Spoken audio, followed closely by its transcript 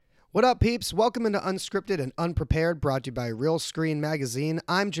What up, peeps? Welcome into Unscripted and Unprepared, brought to you by Real Screen Magazine.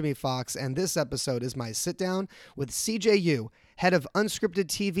 I'm Jimmy Fox, and this episode is my sit-down with CJU, head of Unscripted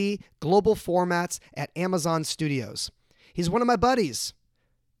TV Global Formats at Amazon Studios. He's one of my buddies.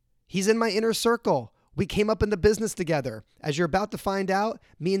 He's in my inner circle. We came up in the business together. As you're about to find out,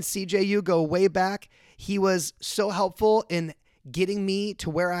 me and CJU go way back. He was so helpful in getting me to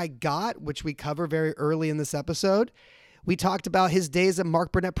where I got, which we cover very early in this episode. We talked about his days at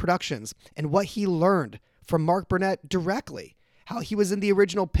Mark Burnett Productions and what he learned from Mark Burnett directly, how he was in the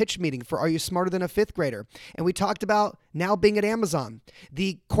original pitch meeting for Are You Smarter Than a Fifth Grader? And we talked about now being at Amazon,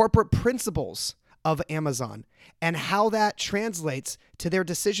 the corporate principles of Amazon, and how that translates to their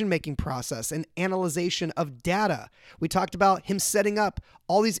decision-making process and analyzation of data. We talked about him setting up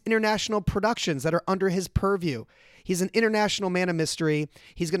all these international productions that are under his purview. He's an international man of mystery.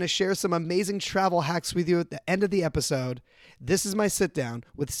 He's going to share some amazing travel hacks with you at the end of the episode. This is my sit-down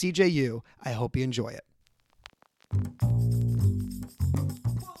with CJU. I hope you enjoy it.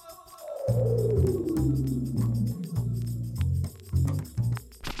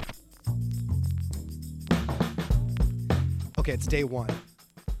 Okay, it's day one.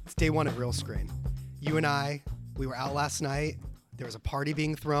 It's day one of Real Screen. You and I, we were out last night. There was a party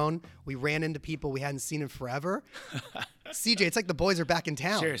being thrown. We ran into people we hadn't seen in forever. CJ, it's like the boys are back in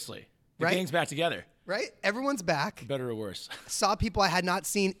town. Seriously. The right? gang's back together. Right? Everyone's back. For better or worse. Saw people I had not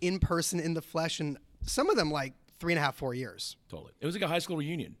seen in person, in the flesh, and some of them like 3.5, 4 years. Totally. It was like a high school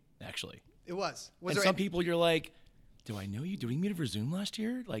reunion, actually. It was. And some people you're like, do I know you? Did we meet over Zoom last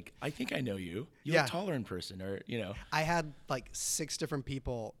year? Like, I think I know you. You look taller in person, or, you know. I had like 6 different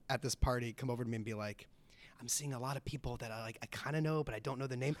people at this party come over to me and be like, I'm seeing a lot of people that I kind of know, but I don't know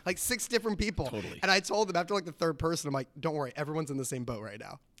the name. Like 6 different people. Totally. And I told them after like the third person, I'm like, don't worry, everyone's in the same boat right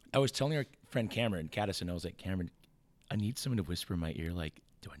now. I was telling our friend Cameron Caddison, I was like, Cameron, I need someone to whisper in my ear, like,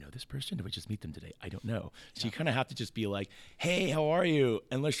 do I know this person? Did we just meet them today? I don't know. So you kind of have to just be like, hey, how are you?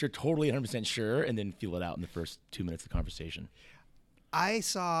 Unless you're totally 100% sure, and then feel it out in the first 2 minutes of the conversation. I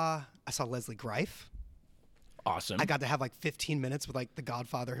saw Leslie Greif. Awesome. I got to have like 15 minutes with like the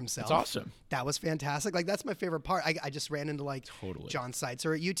Godfather himself. That's awesome. That was fantastic. Like that's my favorite part. I just ran into like John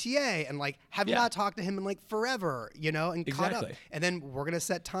Seitzer at UTA and like have not talked to him in like forever, you know, and caught up. And then we're going to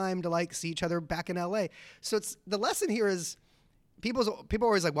set time to like see each other back in LA. So it's the lesson here is people are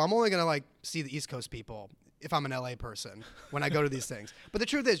always like, well, I'm only going to like see the East Coast people if I'm an LA person when I go to these things. But the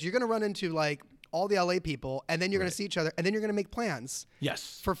truth is you're going to run into like all the LA people, and then you're going to see each other, and then you're going to make plans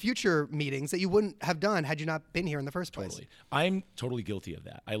for future meetings that you wouldn't have done had you not been here in the first place. Totally. I'm totally guilty of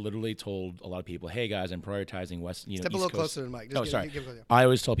that. I literally told a lot of people, hey, guys, I'm prioritizing West, Step East a little Coast. closer to the mic. Sorry. I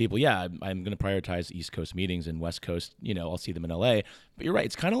always tell people, I'm going to prioritize East Coast meetings, and West Coast, I'll see them in LA. But you're right.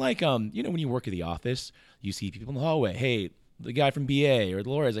 It's kind of like, when you work at the office, you see people in the hallway, hey, the guy from BA or the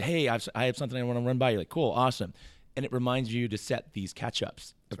lawyer is like, hey, I have something I want to run by. You're like, cool, awesome. And it reminds you to set these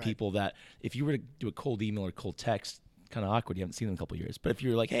catch-ups of people that if you were to do a cold email or cold text, kind of awkward. You haven't seen them in a couple of years. But if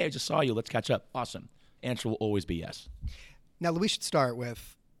you're like, hey, I just saw you, let's catch up. Awesome. Answer will always be yes. Now, we should start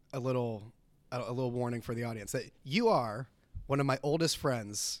with a little warning for the audience that you are one of my oldest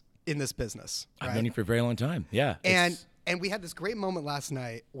friends in this business. Right? I've known you for a very long time. Yeah. And we had this great moment last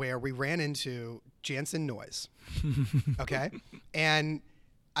night where we ran into Jansen Noise. Okay? And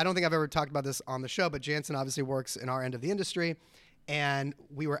I don't think I've ever talked about this on the show, but Jansen obviously works in our end of the industry. And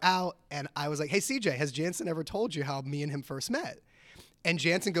we were out, and I was like, hey, CJ, has Jansen ever told you how me and him first met? And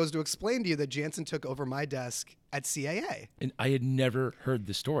Jansen goes to explain to you that Jansen took over my desk at CAA. And I had never heard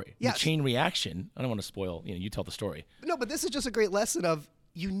the story. Yes. The chain reaction, I don't want to spoil, you tell the story. No, but this is just a great lesson of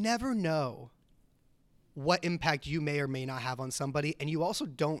you never know what impact you may or may not have on somebody, and you also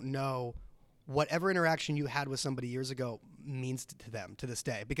don't know whatever interaction you had with somebody years ago means to them to this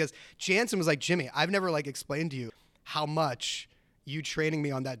day. Because Jansen was like, Jimmy, I've never like explained to you how much you training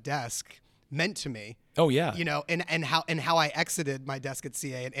me on that desk meant to me. Oh yeah. And how I exited my desk at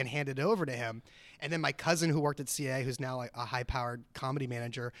CA and handed it over to him. And then my cousin who worked at CA, who's now like a high-powered comedy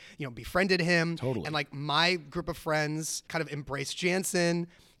manager, befriended him. Totally. And like my group of friends kind of embraced Jansen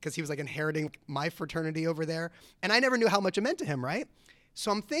because he was like inheriting my fraternity over there. And I never knew how much it meant to him, right?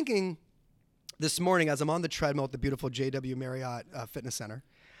 So I'm thinking this morning as I'm on the treadmill at the beautiful JW Marriott Fitness Center,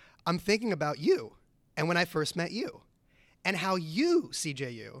 I'm thinking about you and when I first met you and how you,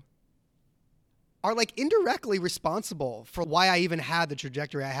 CJU, are like indirectly responsible for why I even had the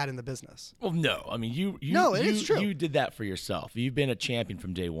trajectory I had in the business. Well, no. I mean, it's true. You did that for yourself. You've been a champion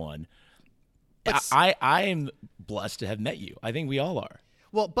from day one. But I am blessed to have met you. I think we all are.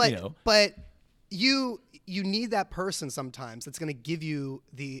 Well, but you need that person sometimes that's going to give you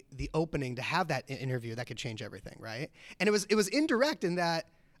the opening to have that interview that could change everything, right? And it was indirect in that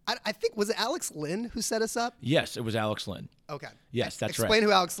I think, was it Alex Lynn who set us up? Yes, it was Alex Lynn. Okay. Yes, that's right. Explain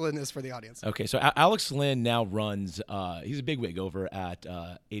who Alex Lynn is for the audience. Okay, so Alex Lynn now runs, he's a bigwig over at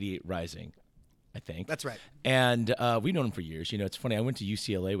 88 Rising, I think. That's right. And we've known him for years. You know, it's funny, I went to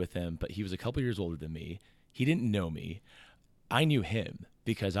UCLA with him, but he was a couple years older than me. He didn't know me. I knew him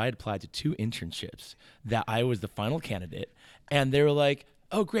because I had applied to 2 internships that I was the final candidate. And they were like,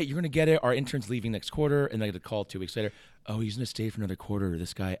 oh, great, you're going to get it. Our intern's leaving next quarter. And I get a call 2 weeks later. Oh, he's going to stay for another quarter.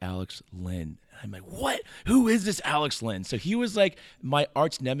 This guy, Alex Lynn. I'm like, what? Who is this Alex Lynn? So he was like my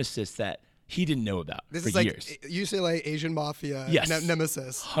arch nemesis that he didn't know about This for is like years. UCLA Asian Mafia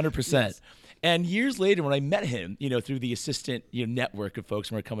nemesis. 100%. Yes. And years later, when I met him, you know, through the assistant network of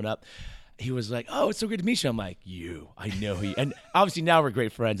folks when we're coming up, he was like, oh, it's so great to meet you. I'm like, I know who you. And obviously now we're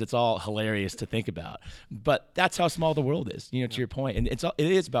great friends. It's all hilarious to think about. But that's how small the world is, to your point. And it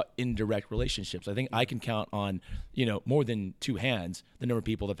is about indirect relationships. I think I can count on, more than 2 hands the number of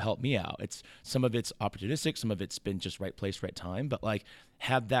people that have helped me out. Some of it's opportunistic. Some of it's been just right place, right time. But like,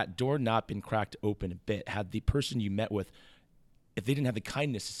 had that door not been cracked open a bit, had the person you met with, if they didn't have the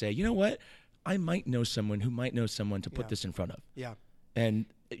kindness to say, you know what, I might know someone who might know someone to put this in front of. Yeah. And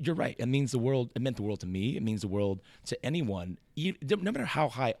you're right. It meant the world to me. It means the world to anyone, no matter how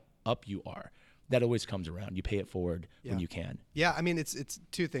high up you are. That always comes around. You pay it forward when you can. Yeah, I mean, it's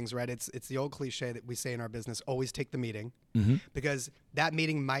 2 things, right? It's the old cliche that we say in our business: always take the meeting, because that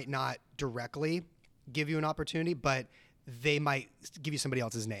meeting might not directly give you an opportunity, but they might give you somebody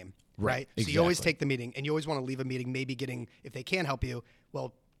else's name, right? Exactly. So you always take the meeting, and you always want to leave a meeting maybe getting, if they can help you,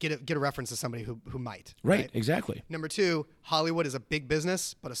 well, get a reference to somebody who might. Right, exactly. Number 2, Hollywood is a big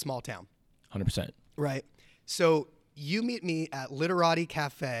business, but a small town. 100%. Right. So you meet me at Literati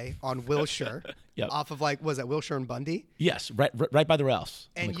Cafe on Wilshire, off of was that Wilshire and Bundy? Yes, right by the Ralphs.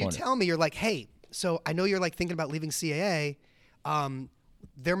 And you tell me, you're like, hey, so I know you're like thinking about leaving CAA.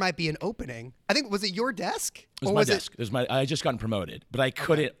 There might be an opening. I think, was it your desk? It was my desk. I had just gotten promoted, but I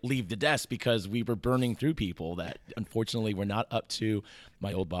couldn't leave the desk because we were burning through people that unfortunately were not up to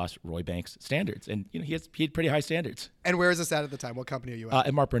my old boss, Roy Banks' standards. And he had pretty high standards. And where is this at the time? What company are you at?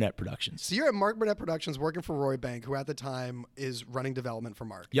 At Mark Burnett Productions. So you're at Mark Burnett Productions working for Roy Bank, who at the time is running development for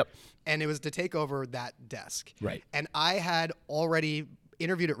Mark. Yep. And it was to take over that desk. Right. And I had already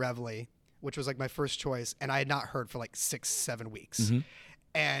interviewed at Reveille, which was like my first choice, and I had not heard for like 6-7 weeks. Mm-hmm.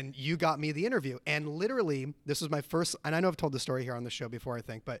 And you got me the interview. And literally, this was my first, and I know I've told the story here on the show before, I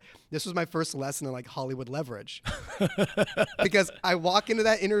think, but this was my first lesson in like Hollywood leverage. Because I walk into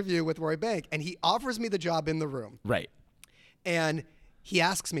that interview with Roy Bank, and he offers me the job in the room. Right. And he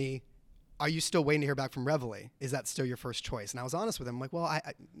asks me, are you still waiting to hear back from Reveille? Is that still your first choice? And I was honest with him. I'm like, well, I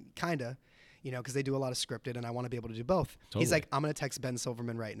kind of, because they do a lot of scripted, and I want to be able to do both. Totally. He's like, I'm going to text Ben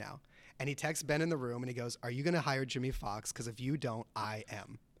Silverman right now. And he texts Ben in the room, and he goes, are you going to hire Jimmy Fox? Because if you don't, I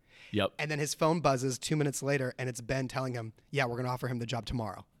am. Yep. And then his phone buzzes 2 minutes later, and it's Ben telling him, yeah, we're going to offer him the job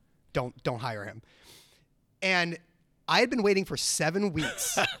tomorrow. Don't hire him. And I had been waiting for 7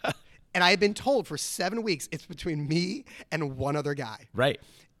 weeks. And I had been told for 7 weeks it's between me and one other guy. Right.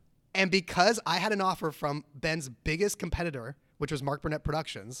 And because I had an offer from Ben's biggest competitor, which was Mark Burnett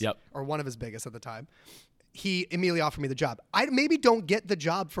Productions, or one of his biggest at the time, he immediately offered me the job. I maybe don't get the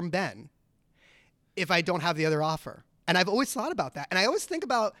job from Ben if I don't have the other offer. And I've always thought about that. And I always think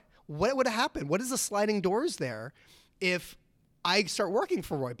about what would have happened. What is the sliding doors there if I start working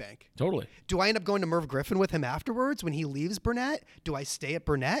for Roy Bank? Totally. Do I end up going to Merv Griffin with him afterwards when he leaves Burnett? Do I stay at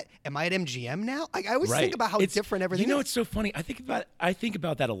Burnett? Am I at MGM now? I always think about how different everything is. It's so funny. I think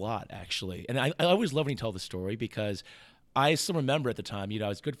about that a lot, actually. And I always love when you tell the story because I still remember at the time, I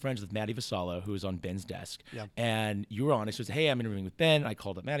was good friends with Maddie Vassallo, who was on Ben's desk. Yeah. And you were honest. He said, hey, I'm interviewing with Ben. I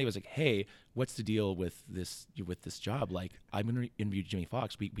called up Maddie. I was like, hey, what's the deal with this job? Like, I'm going to interview Jimmy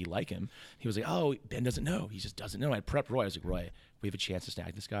Fox. We like him. He was like, oh, Ben doesn't know. He just doesn't know. I prepped Roy. I was like, Roy, we have a chance to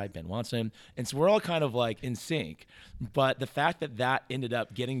snag this guy. Ben wants him. And so we're all kind of like in sync. But the fact that ended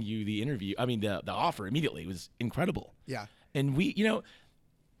up getting you the interview, the offer immediately was incredible. Yeah. And we,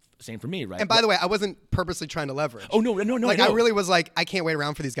 same for me, right? And by the way, I wasn't purposely trying to leverage. Oh, no. Like, I really was like, I can't wait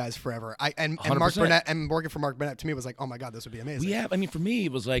around for these guys forever. And Mark Burnett, and working for Mark Burnett to me was like, oh my God, this would be amazing. For me,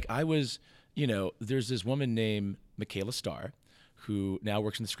 it was like, I was, there's this woman named Michaela Starr who now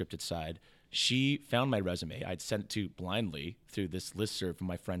works on the scripted side. She found my resume. I'd sent it to blindly through this listserv from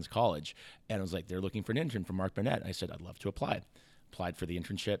my friend's college. And I was like, they're looking for an intern for Mark Burnett. And I said, I'd love to apply. Applied for the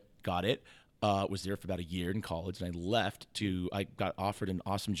internship, got it. Was there for about a year in college, and I got offered an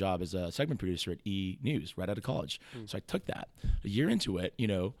awesome job as a segment producer at E! News right out of college. So I took that. A year into it,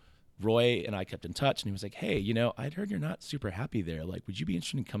 Roy and I kept in touch, and he was like, hey, I'd heard you're not super happy there. Like, would you be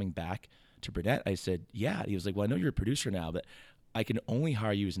interested in coming back to Burnett? I said, yeah. He was like, well, I know you're a producer now, but I can only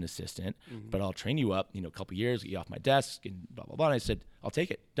hire you as an assistant, but I'll train you up, a couple years, get you off my desk and blah, blah, blah. And I said, I'll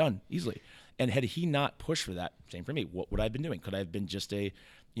take it, done, easily. And had he not pushed for that, same for me, what would I have been doing? Could I have been just I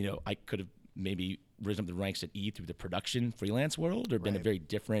could have maybe risen up the ranks at E through the production freelance world or been a very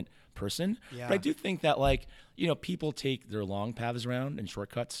different person. Yeah. But I do think that people take their long paths around and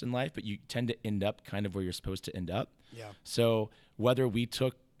shortcuts in life, but you tend to end up kind of where you're supposed to end up. Yeah. So whether we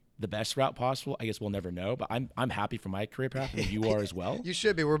took the best route possible, I guess we'll never know, but I'm happy for my career path, and you are as well. You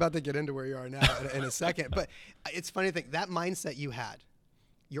should be. We're about to get into where you are now in a second. But it's funny to think that mindset you had,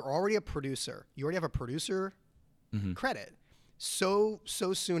 you're already a producer. You already have a producer credit so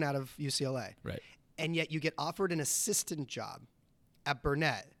soon out of UCLA. Right. And yet you get offered an assistant job at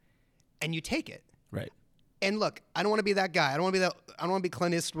Burnett and you take it. Right. And look, I don't want to be that guy. I don't want to be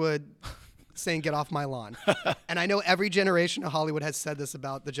Clint Eastwood saying, get off my lawn. And I know every generation of Hollywood has said this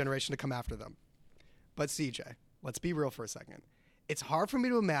about the generation to come after them. But CJ, let's be real for a second. It's hard for me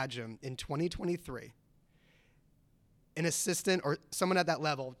to imagine in 2023, an assistant or someone at that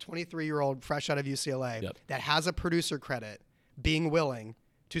level, 23-year-old fresh out of UCLA, that has a producer credit, being willing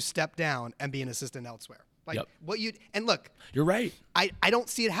to step down and be an assistant elsewhere. And look, you're right. I don't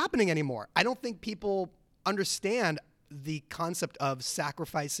see it happening anymore. I don't think people understand the concept of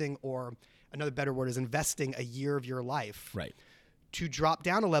sacrificing, or another better word is investing a year of your life to drop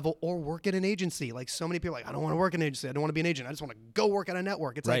down a level or work at an agency. Like so many people are like, I don't want to work in an agency. I don't want to be an agent. I just want to go work at a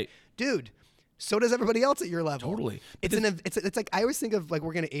network. It's like, dude, so does everybody else at your level. Totally. It's like, I always think of like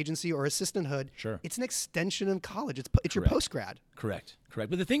working at an agency or assistanthood. Sure. It's an extension of college. It's your post-grad. Correct. But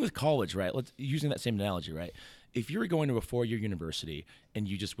the thing with college, right, using that same analogy, right, if you were going to a 4-year university and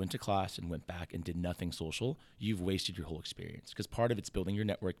you just went to class and went back and did nothing social, you've wasted your whole experience, because part of it's building your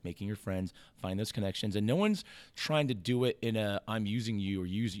network, making your friends, find those connections, and no one's trying to do it in a I'm using you or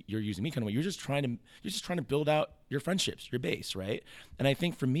you're using me kind of way. You're just trying to build out your friendships, your base, right? And I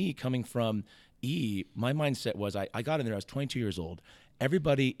think for me, coming from E, my mindset was I got in there, I was 22 years old.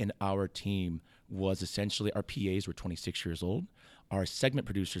 Everybody in our team was essentially, our PAs were 26 years old. Our segment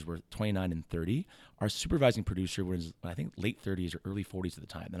producers were 29 and 30. Our supervising producer was, I think, late 30s or early 40s at the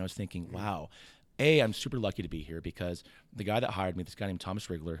time. And I was thinking, wow, I'm super lucky to be here, because the guy that hired me, this guy named Thomas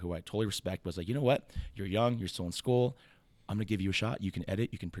Rigler, who I totally respect, was like, you know what? You're young, you're still in school. I'm going to give you a shot. You can edit,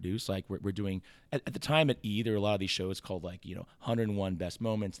 you can produce. Like we're doing, at the time at E, there were a lot of these shows called 101 Best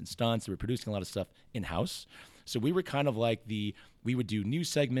Moments and Stunts. We were producing a lot of stuff in-house. So we were kind of like we would do news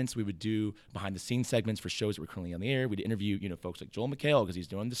segments, we would do behind the scenes segments for shows that were currently on the air. We'd interview, folks like Joel McHale, because he's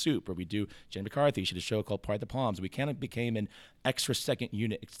doing The Soup, or we do Jen McCarthy. She did a show called Pride the Palms. We kind of became an extra second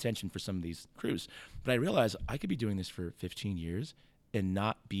unit extension for some of these crews. But I realized I could be doing this for 15 years and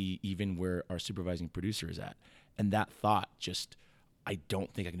not be even where our supervising producer is at. And that thought I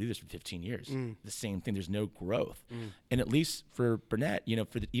don't think I can do this for 15 years. The same thing, there's no growth. And at least for Burnett,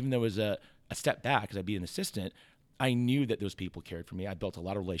 even though it was a step back, because I'd be an assistant, I knew that those people cared for me. I built a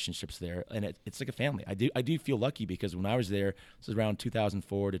lot of relationships there, and it's like a family. I do feel lucky, because when I was there, this was around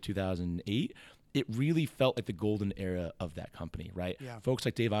 2004 to 2008, it really felt like the golden era of that company, right? Yeah. Folks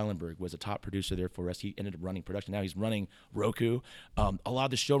like Dave Eilenberg was a top producer there for us. He ended up running production. Now he's running Roku. A lot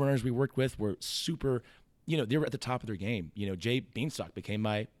of the showrunners we worked with were super, they were at the top of their game. Jay Beanstalk became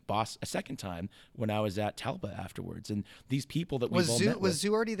my boss a second time when I was at Talbot afterwards. And these people that we've all met with. Was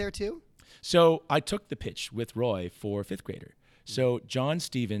Zoo already there too? So I took the pitch with Roy for fifth grader. So John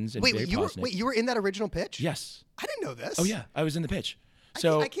Stevens and Barry Posnick. You were in that original pitch? Yes. I didn't know this. Oh yeah, I was in the pitch.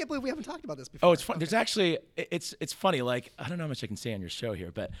 So I can't believe we haven't talked about this before. Oh, it's fun. Okay. There's actually, it's funny. Like, I don't know how much I can say on your show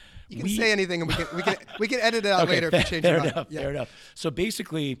here, but you can say anything, and we can edit it out later if you change your mind. Fair enough. So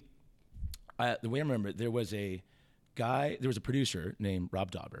basically, the way I remember it, there was a producer named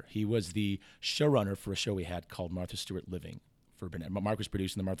Rob Dauber. He was the showrunner for a show we had called Martha Stewart Living for Burnett. Mark was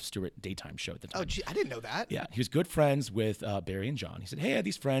producing the Martha Stewart daytime show at the time. Oh, gee, I didn't know that. Yeah, he was good friends with Barry and John. He said, hey, I had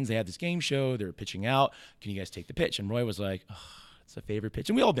these friends. They had this game show. They were pitching out. Can you guys take the pitch? And Roy was like, it's a favorite pitch.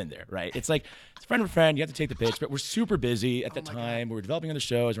 And we all been there, right? It's like, it's friend of a friend. You have to take the pitch. But we're super busy at the time. We were developing other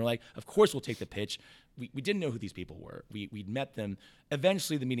shows. And we're like, of course we'll take the pitch. We didn't know who these people were. We'd met them.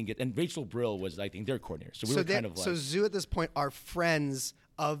 Eventually the meeting and Rachel Brill was, I think, their coordinator. So we were kind of like. So Zoo at this point are friends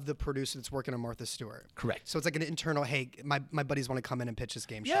of the producer that's working on Martha Stewart. Correct. So it's like an internal, hey, my buddies want to come in and pitch this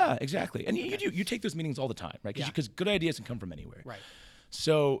game show. Yeah, exactly. And you take those meetings all the time, right? Because good ideas can come from anywhere. Right.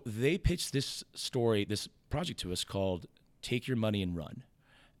 So they pitched this project to us called Take Your Money and Run.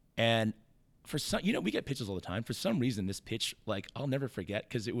 And for some, we get pitches all the time. For some reason, this pitch, I'll never forget,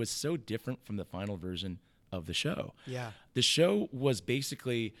 because it was so different from the final version of the show. Yeah. The show was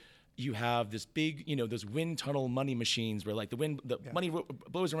basically You have this big, those wind tunnel money machines where like the money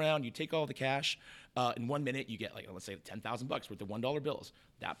blows around. You take all the cash. In 1 minute, you get like, let's say $10,000 worth of $1 bills.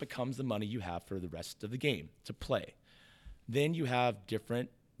 That becomes the money you have for the rest of the game to play. Then you have different,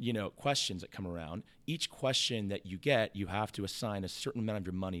 questions that come around. Each question that you get, you have to assign a certain amount of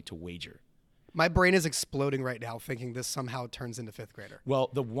your money to wager. My brain is exploding right now thinking this somehow turns into fifth grader.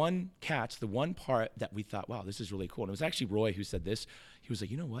 Well, the one part that we thought, wow, this is really cool. And it was actually Roy who said this. He was like,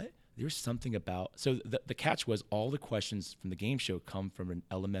 you know what? There's something about, so the catch was all the questions from the game show come from an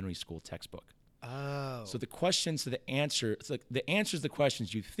elementary school textbook. Oh. So the questions, the answers to the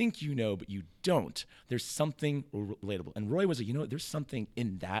questions you think you know, but you don't. There's something relatable. And Roy was like, there's something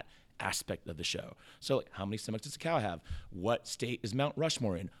in that aspect of the show. So like, how many stomachs does a cow have? What state is Mount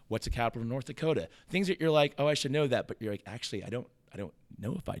Rushmore in? What's the capital of North Dakota? Things that you're like, oh, I should know that, but you're like, actually, I don't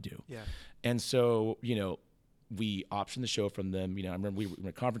know if I do. Yeah. And so, we optioned the show from them. I remember we were in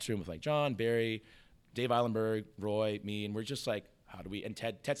a conference room with like John, Barry, Dave Eilenberg, Roy, me, and we're just like, how do we, and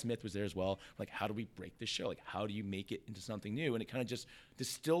Ted Smith was there as well. Like, how do we break this show? Like, how do you make it into something new? And it kind of just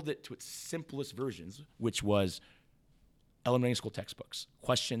distilled it to its simplest versions, which was elementary school textbooks,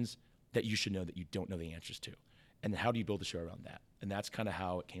 questions that you should know that you don't know the answers to. And how do you build the show around that? And that's kind of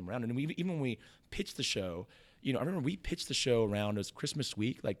how it came around. And even when we pitched the show, I remember we pitched the show around, it was Christmas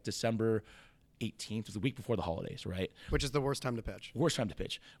week, like December 18th, was the week before the holidays, right? Which is the worst time to pitch. Worst time to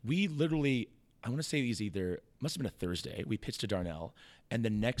pitch. We literally, I want to say these must have been a Thursday. We pitched to Darnell, and the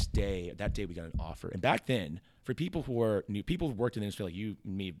next day, that day we got an offer. And back then, for people who were new, people who worked in the industry like you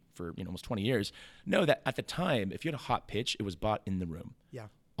and me for almost 20 years, know that at the time, if you had a hot pitch, it was bought in the room. Yeah.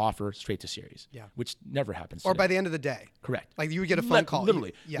 Offer straight to series. Yeah. Which never happens. Or today. by the end of the day. Correct. Like you would get a phone call.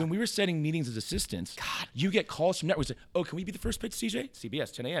 Literally. Yeah. When we were setting meetings as assistants, you get calls from networks like, oh, can we be the first pitch, CJ?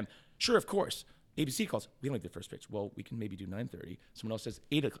 CBS, 10 a.m. Sure, of course. ABC calls, we don't have the first pitch. Well, we can maybe do 9:30. Someone else says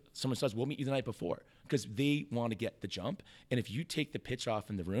 8 o'clock. Someone says, we'll meet you the night before. Because they want to get the jump. And if you take the pitch off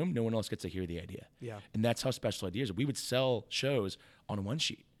in the room, no one else gets to hear the idea. Yeah. And that's how special ideas are. We would sell shows on one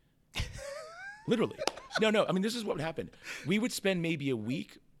sheet. Literally. No. I mean, this is what would happen. We would spend maybe a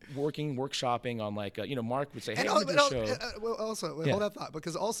week workshopping on like, Mark would say, hey, I'm going to do a show. Hold that thought.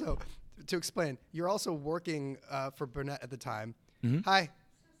 Because also, to explain, you're also working for Burnett at the time. Mm-hmm. Hi.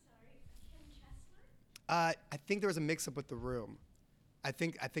 I think there was a mix-up with the room. I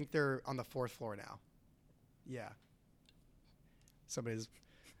think they're on the 4th floor now. Yeah. Somebody's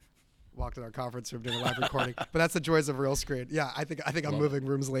walked in our conference room doing a live recording, but that's the joys of real screen. Yeah, I think I'm moving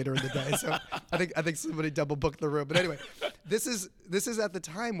rooms later in the day, so I think somebody double booked the room. But anyway, this is at the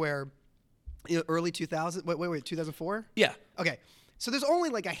time where early 2000. Wait, 2004. Yeah. Okay, so there's only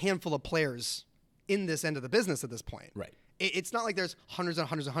like a handful of players in this end of the business at this point. Right. It's not like there's hundreds and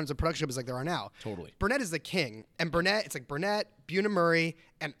hundreds and hundreds of production companies like there are now. Totally. Burnett is the king. And Burnett, it's like Burnett, Bunim-Murray,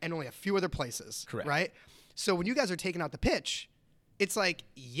 and only a few other places. Correct. Right? So when you guys are taking out the pitch, it's like,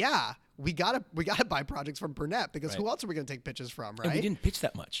 yeah, we gotta buy projects from Burnett because who else are we gonna take pitches from, right? And we didn't pitch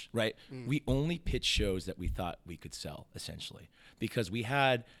that much, right? We only pitched shows that we thought we could sell, essentially. Because we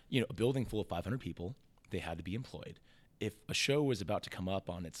had, a building full of 500 people. They had to be employed. If a show was about to come up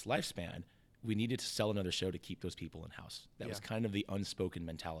on its lifespan, we needed to sell another show to keep those people in house. That was kind of the unspoken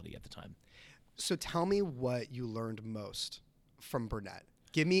mentality at the time. So tell me what you learned most from Burnett.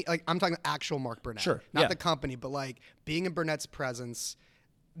 Give me, like, I'm talking actual Mark Burnett. Sure. Not the company, but like being in Burnett's presence,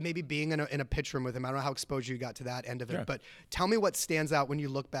 maybe being in a pitch room with him. I don't know how exposed you got to that end of it, but tell me what stands out when you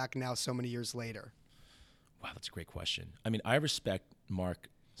look back now so many years later. Wow, that's a great question. I mean, I respect Mark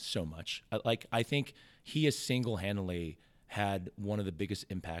so much. I think he has single-handedly had one of the biggest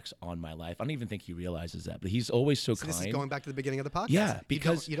impacts on my life. I don't even think he realizes that, but he's always so kind. This is going back to the beginning of the podcast. Yeah,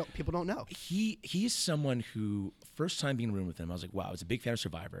 because people don't know. He's someone who, first time being in a room with him, I was like, wow, I was a big fan of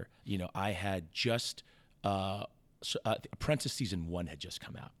Survivor. I had just Apprentice season 1 had just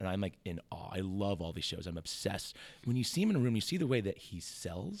come out, and I'm like in awe. I love all these shows. I'm obsessed. When you see him in a room, you see the way that he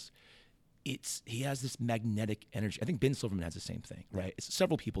sells. He has this magnetic energy. I think Ben Silverman has the same thing, right?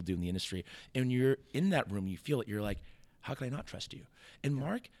 Several people do in the industry, and when you're in that room, you feel it. You're like, how can I not trust you? And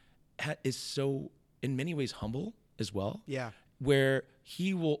Mark is so, in many ways, humble as well. Yeah. Where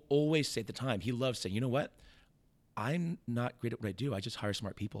he will always say at the time, he loves saying, you know what? I'm not great at what I do. I just hire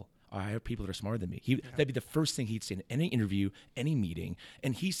smart people. I hire people that are smarter than me. That'd be the first thing he'd say in any interview, any meeting.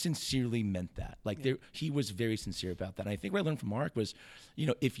 And he sincerely meant that. He was very sincere about that. And I think what I learned from Mark was,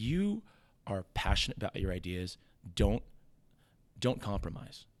 if you are passionate about your ideas, don't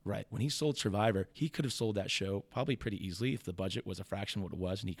compromise. Right. When he sold Survivor, he could have sold that show probably pretty easily if the budget was a fraction of what it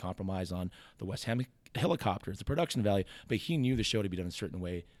was and he compromised on the West Ham helicopters, the production value, but he knew the show to be done a certain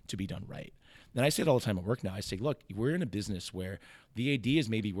way to be done right. And I say it all the time at work now. I say, look, we're in a business where the idea is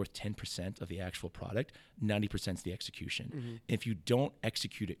maybe worth 10% of the actual product, 90% is the execution. Mm-hmm. If you don't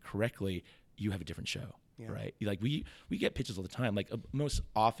execute it correctly, you have a different show. Yeah. Right. Like we get pitches all the time, like most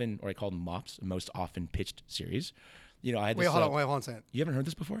often, or I call them MOPs, most often pitched series. You know, I had this, hold on a second. You haven't heard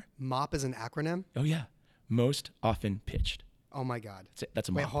this before? MOP is an acronym? Oh yeah. Most often pitched. Oh my God. That's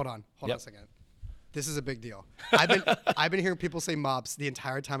a MOP. Wait, hold on a second. This is a big deal. I've been hearing people say MOPs the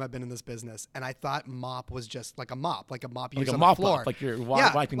entire time I've been in this business, and I thought MOP was just like a mop you use on the floor. Mop, like you're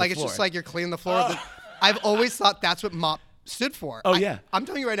wiping the floor. It's just like you're cleaning the floor. I've always thought that's what MOP stood for. Yeah. I'm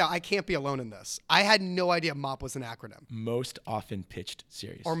telling you right now, I can't be alone in this. I had no idea MOP was an acronym. Most often pitched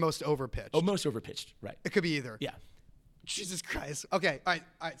series. Or most overpitched. Oh, most overpitched, right. It could be either. Yeah. Jesus Christ. Okay. All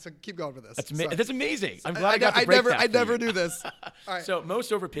right. So keep going with this. That's amazing. I'm glad I got to break that I never knew this. All right. So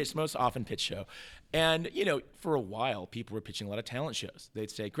most overpitched, most often pitched show. And, you know, for a while, people were pitching a lot of talent shows.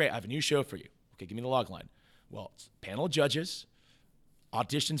 They'd say, great, I have a new show for you. Okay, give me the log line. Well, it's panel of judges,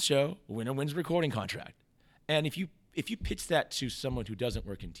 audition show, winner wins recording contract. And if you pitch that to someone who doesn't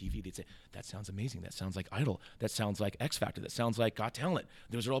work in TV, they'd say, that sounds amazing. That sounds like Idol. That sounds like X Factor. That sounds like Got Talent.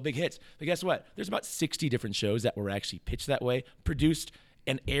 Those are all big hits. But guess what? There's about 60 different shows that were actually pitched that way, produced,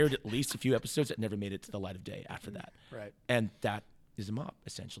 and aired at least a few episodes that never made it to the light of day after that. Right. And that is a MOP,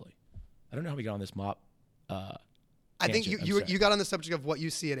 essentially. I don't know how we got on this MOP. I think you got on the subject of what you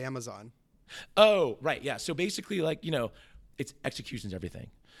see at Amazon. Oh, right. Yeah. So basically, like, you know, it's execution's everything.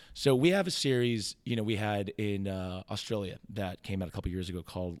 So we have a series, you know, we had in Australia that came out a couple years ago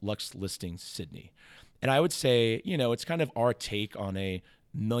called Lux Listings Sydney. And I would say, you know, it's kind of our take on a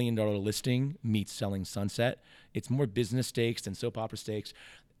 $1 million listing meets Selling Sunset. It's more business stakes than soap opera stakes.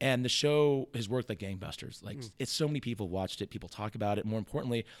 And the show has worked like gangbusters. Like it's so many people watched it. People talk about it. More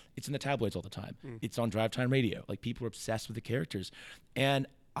importantly, it's in the tabloids all the time. It's on drive time radio. Like people are obsessed with the characters. And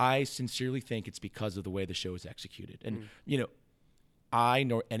I sincerely think it's because of the way the show is executed. And, you know, I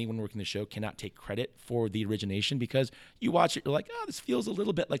nor anyone working the show cannot take credit for the origination because you watch it, you're like, oh, this feels a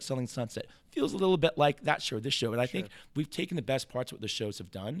little bit like Selling Sunset. Feels a little bit like that show, this show. And I think we've taken the best parts of what the shows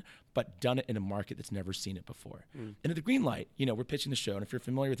have done, but done it in a market that's never seen it before. And at the Greenlight, you know, we're pitching the show. And if you're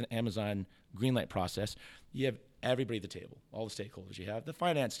familiar with an Amazon Greenlight process, you have everybody at the table, all the stakeholders. You have the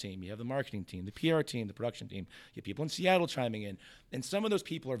finance team, you have the marketing team, the PR team, the production team. You have people in Seattle chiming in. And some of those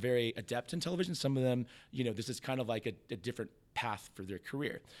people are very adept in television. Some of them, you know, this is kind of like a different path for their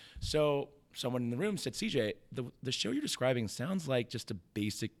career. So someone in the room said, CJ, the show you're describing sounds like just a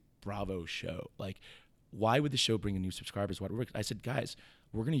basic Bravo show. Like, why would the show bring in new subscribers? Why would it work? I said, guys,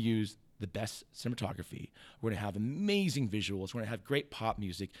 we're going to use the best cinematography. We're going to have amazing visuals. We're going to have great pop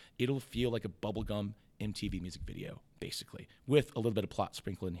music. It'll feel like a bubblegum MTV music video, basically, with a little bit of plot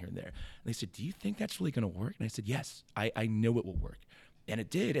sprinkled in here and there. And they said, do you think that's really going to work? And I said, yes, I know it will work. And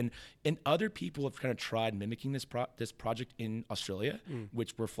it did. And other people have kind of tried mimicking this project in Australia,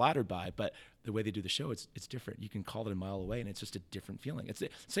 which we're flattered by. But the way they do the show, it's different. You can call it a mile away, and it's just a different feeling. It's the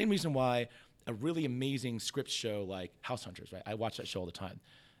same reason why a really amazing script show like House Hunters, right? I watch that show all the time.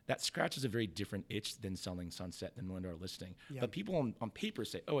 That scratches a very different itch than Selling Sunset, than Million Dollar Listing. Yeah. But people on paper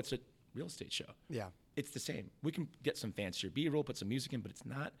say, oh, it's a real estate show. Yeah. It's the same. We can get some fancier B-roll, put some music in, but it's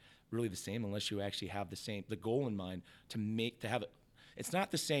not really the same unless you actually have the goal in mind to have it. It's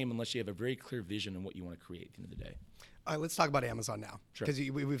not the same unless you have a very clear vision on what you want to create at the end of the day. All right, let's talk about Amazon now, because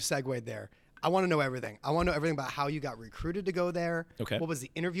Sure. we've segued there. I want to know everything. I want to know everything about how you got recruited to go there. Okay. What was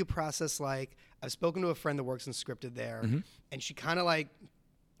the interview process like? I've spoken to a friend that works in Unscripted there, and she kind of like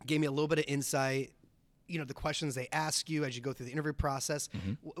gave me a little bit of insight. You know, the questions they ask you as you go through the interview process.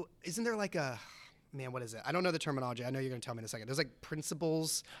 Isn't there like what is it? I don't know the terminology. I know you're going to tell me in a second. There's like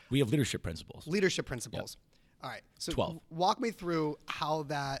principles. We have leadership principles. Leadership principles. Yep. All right. So 12. Walk me through how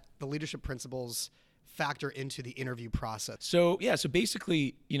the leadership principles factor into the interview process. So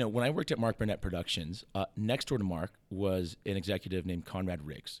basically, you know, when I worked at Mark Burnett Productions, next door to Mark was an executive named Conrad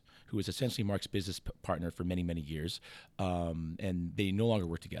Riggs, who was essentially Mark's business partner for many, many years. And they no longer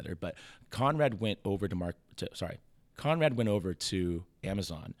work together. But Conrad went over to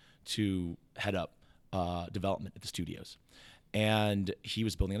Amazon to head up development at the studios. And he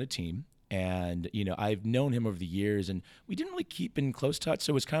was building on a team. And, you know, I've known him over the years, and we didn't really keep in close touch.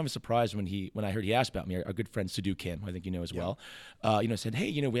 So it was kind of a surprise when I heard he asked about me. Our good friend Sidhu Kim, who I think you know as well, said, hey,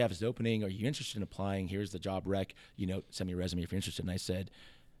 you know, we have this opening. Are you interested in applying? Here's the job rec. You know, send me a resume if you're interested. And I said,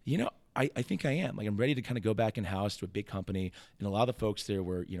 you know, I think I am. Like, I'm ready to kind of go back in house to a big company, and a lot of the folks there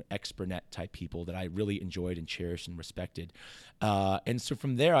were, ex-Burnett type people that I really enjoyed and cherished and respected. And so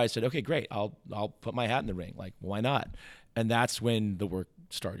from there, I said, okay, great. I'll put my hat in the ring. Like, why not? And that's when the work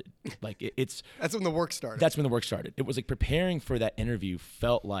started. Like, that's when the work started. That's when the work started. It was like preparing for that interview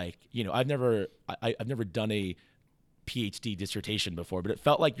felt like, I've never done a PhD dissertation before, but it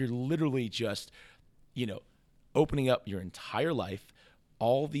felt like you're literally just, opening up your entire life,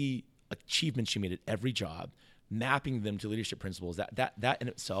 all the achievements you made at every job, mapping them to leadership principles. That in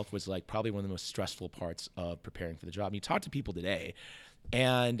itself was like probably one of the most stressful parts of preparing for the job. And you talk to people today,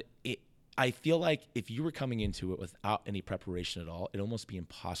 and I feel like if you were coming into it without any preparation at all, it'd almost be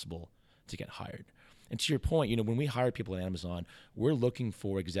impossible to get hired. And to your point, when we hire people at Amazon, we're looking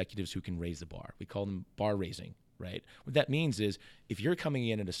for executives who can raise the bar. We call them bar raising, right? What that means is if you're coming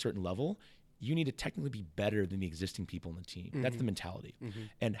in at a certain level, you need to technically be better than the existing people in the team. Mm-hmm. That's the mentality. Mm-hmm.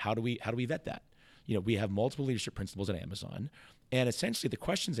 And how do we vet that? We have multiple leadership principles at Amazon, and essentially the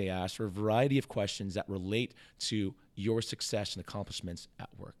questions they ask are a variety of questions that relate to your success and accomplishments at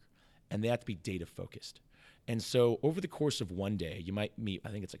work. And they have to be data focused. And so over the course of one day, you might meet, I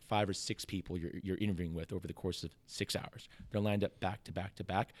think it's like 5 or 6 people you're interviewing with over the course of 6 hours. They're lined up back to back to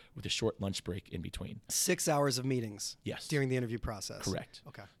back with a short lunch break in between. 6 hours of meetings. Yes. During the interview process. Correct.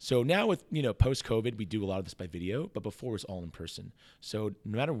 Okay. So now with, post-COVID, we do a lot of this by video, but before it was all in person. So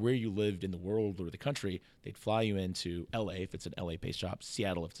no matter where you lived in the world or the country, they'd fly you into LA if it's an LA-based job,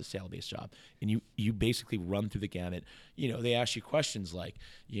 Seattle if it's a Seattle-based job, and you basically run through the gamut. They ask you questions like,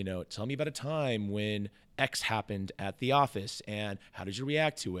 tell me about a time when X happened at the office, and how did you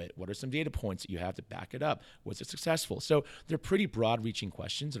react to it? What are some data points that you have to back it up? Was it successful? So they're pretty broad-reaching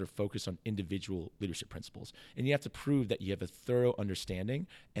questions that are focused on individual leadership principles, and you have to prove that you have a thorough understanding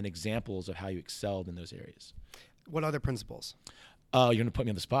and examples of how you excelled in those areas. What other principles? You're going to put me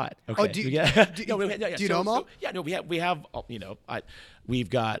on the spot. Okay. Oh, do you know them all? We have, we've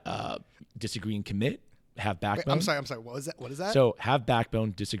got disagree and commit. Have backbone. Wait, I'm sorry. What is that? So have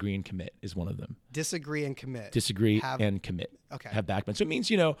backbone, disagree, and commit is one of them. Disagree and commit. And commit. Okay. Have backbone. So it means,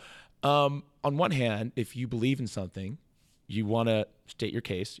 on one hand, if you believe in something, you want to state your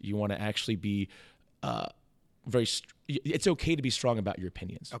case. You want to actually be it's okay to be strong about your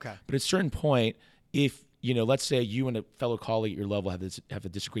opinions. Okay. But at a certain point, if, let's say you and a fellow colleague at your level have a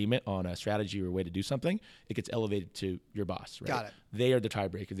disagreement on a strategy or a way to do something, it gets elevated to your boss, right? Got it. They are the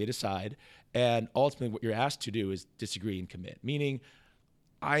tiebreaker. They decide. And ultimately what you're asked to do is disagree and commit, meaning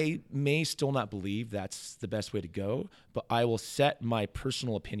I may still not believe that's the best way to go, but I will set my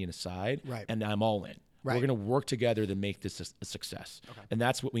personal opinion aside, right, and I'm all in. Right. We're going to work together to make this a success. Okay. And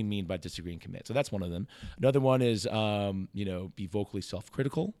that's what we mean by disagree and commit. So that's one of them. Another one is, be vocally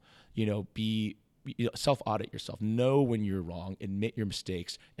self-critical, self-audit yourself. Know when you're wrong, admit your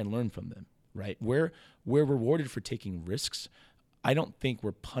mistakes, and learn from them, right? We're rewarded for taking risks. I don't think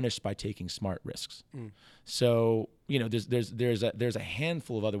we're punished by taking smart risks. Mm. So, there's a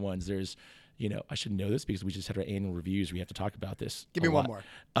handful of other ones. There's, I should know this because we just had our annual reviews. We have to talk about this. Give me one more.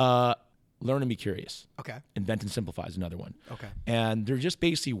 Learn and be curious. Okay. Invent and simplify is another one. Okay. And they're just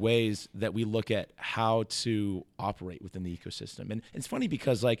basically ways that we look at how to operate within the ecosystem. And it's funny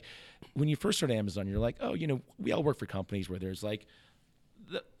because like when you first start Amazon, you're like, oh, we all work for companies where there's like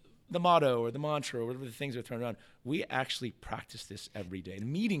the motto or the mantra or whatever the things are thrown around. We actually practice this every day.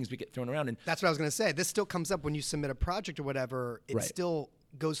 In meetings, we get thrown around. And that's what I was going to say. This still comes up when you submit a project or whatever. It still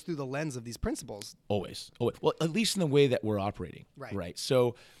goes through the lens of these principles. Always. Well, at least in the way that we're operating. Right.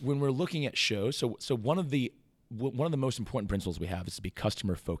 So when we're looking at shows, so one of the most important principles we have is to be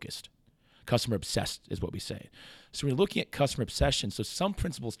customer focused. Customer obsessed is what we say. So we're looking at customer obsession. So some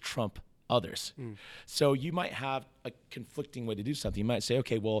principles trump others. Mm. So you might have a conflicting way to do something. You might say,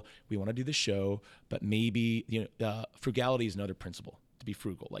 okay, well, we want to do the show, but maybe frugality is another principle. To be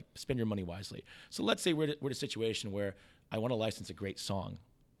frugal, like spend your money wisely. So let's say we're in a situation where I want to license a great song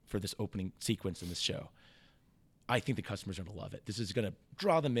for this opening sequence in this show. I think the customers are going to love it. This is going to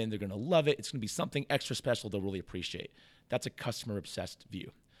draw them in. They're going to love it. It's going to be something extra special they'll really appreciate. That's a customer-obsessed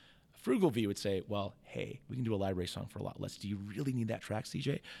view. A frugal view would say, well, hey, we can do a library song for a lot less. Do you really need that track,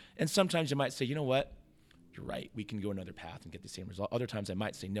 CJ? And sometimes you might say, you know what? You're right. We can go another path and get the same result. Other times I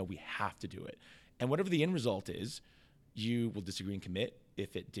might say, no, we have to do it. And whatever the end result is, you will disagree and commit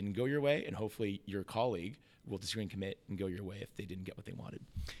if it didn't go your way, and hopefully your colleague will disagree and commit and go your way if they didn't get what they wanted.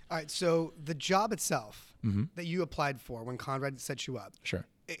 All right, so the job itself that you applied for when Conrad set you up. Sure.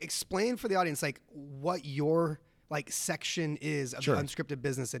 Explain for the audience what your section is of the unscripted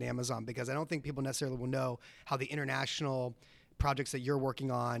business at Amazon, because I don't think people necessarily will know how the international projects that you're working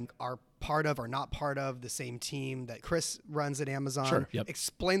on are part of or not part of the same team that Chris runs at Amazon. Sure. Yep.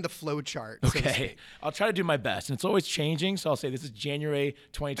 Explain the flow chart. Okay. I'll try to do my best. And it's always changing. So I'll say this is January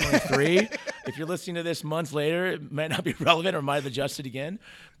 2023. If you're listening to this months later, it might not be relevant or might have adjusted again.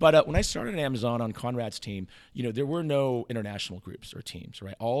 But when I started at Amazon on Conrad's team, there were no international groups or teams,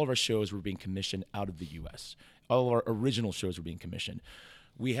 right? All of our shows were being commissioned out of the U.S. All of our original shows were being commissioned.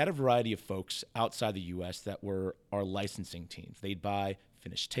 We had a variety of folks outside the U.S. that were our licensing teams. They'd buy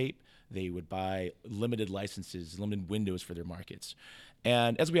finished tape. They would buy limited licenses, limited windows for their markets.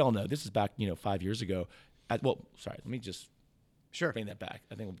 And as we all know, this is back, 5 years ago. Let me just bring that back.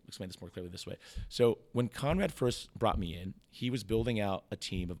 I think we'll explain this more clearly this way. So when Conrad first brought me in, he was building out a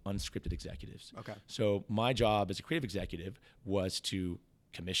team of unscripted executives. Okay. So my job as a creative executive was to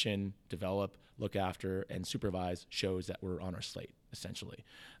commission, develop, look after, and supervise shows that were on our slate, essentially.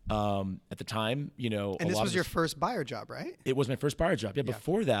 At the time, and this was your first buyer job, right? It was my first buyer job. Yeah.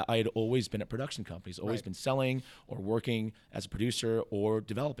 Before that, I had always been at production companies, always been selling or working as a producer or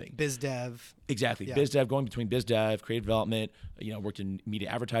developing. Biz dev. Exactly. Yeah. Biz dev, going between biz dev, creative development. Worked in media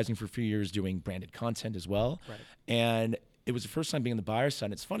advertising for a few years, doing branded content as well. Right. And it was the first time being on the buyer side.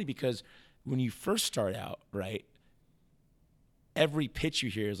 And it's funny because when you first start out, right, every pitch you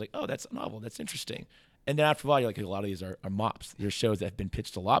hear is like, oh, that's novel, that's interesting. And then after a while, you're like, a lot of these are mops. They're shows that have been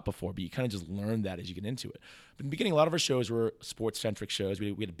pitched a lot before, but you kind of just learn that as you get into it. But in the beginning, a lot of our shows were sports-centric shows. We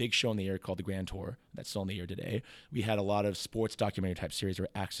had a big show on the air called The Grand Tour. That's still on the air today. We had a lot of sports documentary type series that were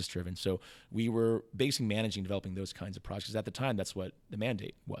access-driven. So we were basically managing, developing those kinds of projects. At the time, that's what the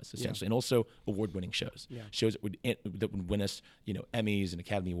mandate was, essentially. And also award-winning shows. Yeah. Shows that would win us, Emmys and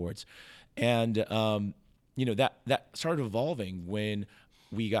Academy Awards. And that started evolving when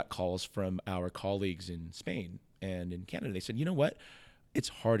we got calls from our colleagues in Spain and in Canada. They said, you know what? It's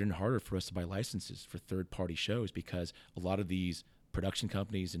harder and harder for us to buy licenses for third-party shows because a lot of these production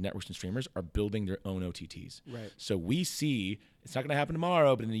companies and networks and streamers are building their own OTTs. Right. So we see it's not going to happen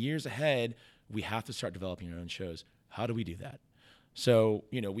tomorrow, but in the years ahead, we have to start developing our own shows. How do we do that? So,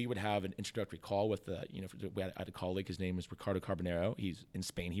 we would have an introductory call with, we had a colleague, his name is Ricardo Carbonero. He's in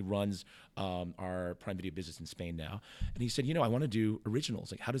Spain. He runs our Prime Video business in Spain now. And he said, I want to do originals.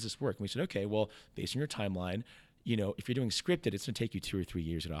 Like, how does this work? And we said, okay, well, based on your timeline, if you're doing scripted, it's going to take you 2 or 3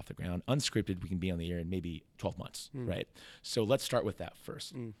 years to get off the ground. Unscripted, we can be on the air in maybe 12 months, right? So let's start with that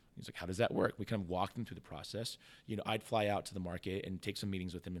first. He's like, how does that work? We kind of walk them through the process. I'd fly out to the market and take some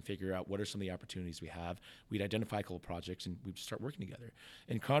meetings with them and figure out what are some of the opportunities we have. We'd identify a couple of projects and we'd start working together.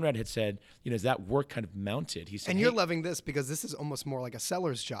 And Conrad had said, as that work kind of mounted, he said, and you're loving this because this is almost more like a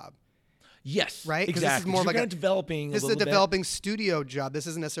seller's job. Yes, right. Exactly. This is more like a developing. This is a developing studio job. This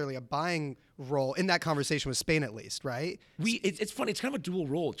isn't necessarily a buying role in that conversation with Spain, at least, right? It's funny. It's kind of a dual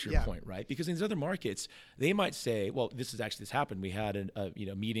role to your point, right? Because in these other markets, they might say, "Well, this happened." We had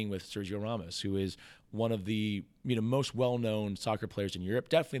a meeting with Sergio Ramos, who is one of the most well-known soccer players in Europe,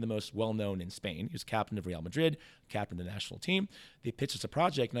 definitely the most well-known in Spain. He was captain of Real Madrid, captain of the national team. They pitched us a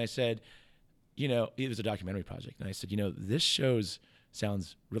project, and I said, it was a documentary project, and I said, this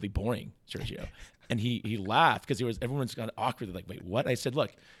sounds really boring, Sergio. And he laughed because everyone's kind of awkwardly like, wait, what? I said,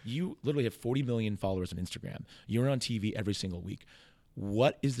 look, you literally have 40 million followers on Instagram. You're on TV every single week.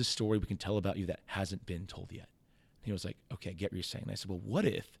 What is the story we can tell about you that hasn't been told yet? And he was like, okay, I get what you're saying. And I said, well, what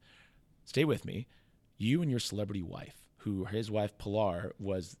if, stay with me, you and your celebrity wife, who his wife Pilar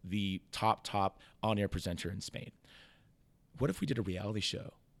was the top on-air presenter in Spain. What if we did a reality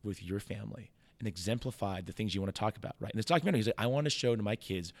show with your family and exemplified the things you want to talk about, right? In this documentary, he's like, I want to show to my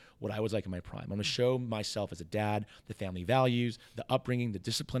kids what I was like in my prime. I want to show myself as a dad, the family values, the upbringing, the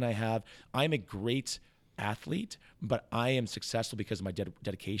discipline I have. I'm a great athlete, but I am successful because of my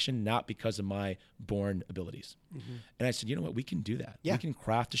dedication, not because of my born abilities. And I said, you know what? We can do that. Yeah. We can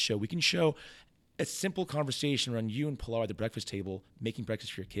craft a show. We can show a simple conversation around you and Pilar at the breakfast table, making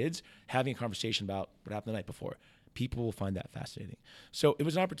breakfast for your kids, having a conversation about what happened the night before. People will find that fascinating. So it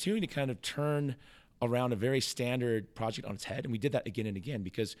was an opportunity to kind of turn around a very standard project on its head. And we did that again and again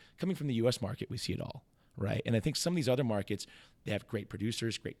because coming from the US market, we see it all, right? And I think some of these other markets, they have great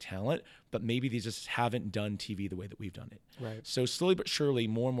producers, great talent, but maybe they just haven't done TV the way that we've done it. Right. So slowly but surely,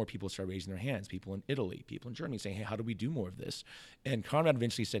 more and more people start raising their hands. People in Italy, people in Germany saying, hey, how do we do more of this? And Conrad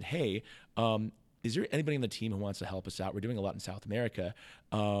eventually said, hey, is there anybody on the team who wants to help us out? We're doing a lot in South America.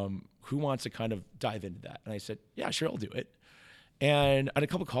 Who wants to kind of dive into that? And I said, yeah, sure, I'll do it. And I had a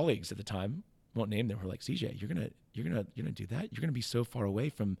couple of colleagues at the time, won't name them, who were like, CJ, you're gonna do that? You're gonna be so far away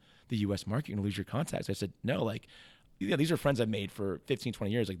from the US market, you're gonna lose your contacts. I said, no, like these are friends I've made for 15,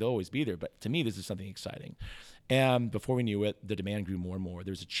 20 years. Like they'll always be there. But to me, this is something exciting. And before we knew it, the demand grew more and more.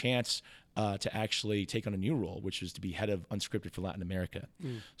 There's a chance to actually take on a new role, which is to be head of Unscripted for Latin America.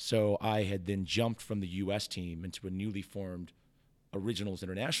 So I had then jumped from the U.S. team into a newly formed Originals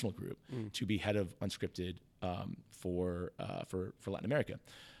International group to be head of Unscripted for Latin America.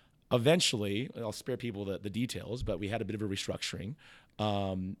 Eventually, I'll spare people the details, but we had a bit of a restructuring.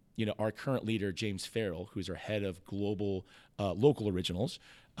 Our current leader, James Farrell, who's our head of global local originals,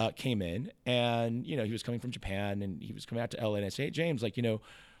 came in, and he was coming from Japan, and he was coming out to LA, and I say, hey, James,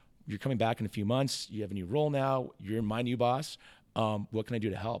 you're coming back in a few months. You have a new role now. You're my new boss. What can I do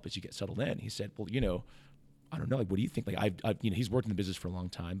to help as you get settled in? He said, well, I don't know. What do you think? He's worked in the business for a long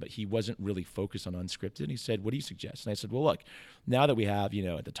time, but he wasn't really focused on Unscripted. And he said, what do you suggest? And I said, well, look, now that we have,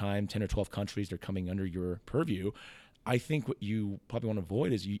 at the time, 10 or 12 countries that are coming under your purview, I think what you probably want to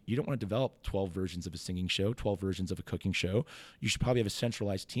avoid is you don't want to develop 12 versions of a singing show, 12 versions of a cooking show. You should probably have a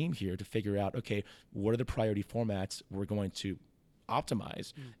centralized team here to figure out, okay, what are the priority formats we're going to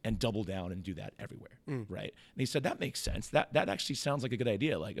optimize and double down and do that everywhere, right? And he said, that makes sense. That actually sounds like a good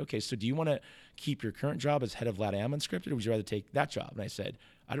idea. Okay, so do you want to keep your current job as head of LatAm Unscripted, or would you rather take that job? And I said,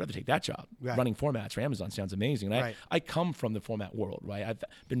 I'd rather take that job. Right. Running formats for Amazon sounds amazing. And I come from the format world, right? I've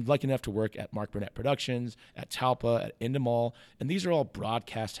been lucky enough to work at Mark Burnett Productions, at Talpa, at Endemol, and these are all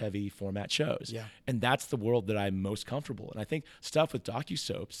broadcast-heavy format shows. Yeah. And that's the world that I'm most comfortable in. I think stuff with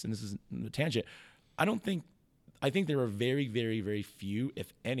docusoaps, and this is a tangent, I think there are very, very, very few,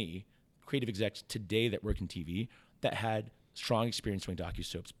 if any, creative execs today that work in TV that had strong experience doing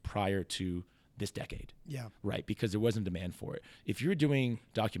docusoaps prior to this decade. Yeah. Right? Because there wasn't demand for it. If you're doing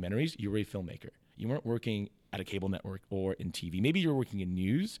documentaries, you were a filmmaker. You weren't working at a cable network or in TV. Maybe you're working in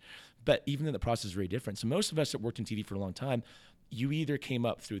news, but even then the process is very different. So most of us that worked in TV for a long time, you either came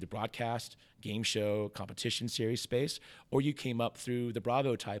up through the broadcast, game show, competition series space, or you came up through the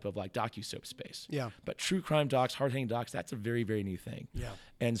Bravo type of docusoap space. Yeah. But true crime docs, hard-hitting docs, that's a very, very new thing. Yeah.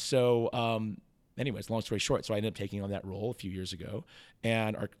 And so, anyways, long story short, so I ended up taking on that role a few years ago,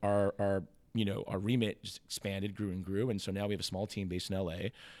 and our remit just expanded, grew and grew, and so now we have a small team based in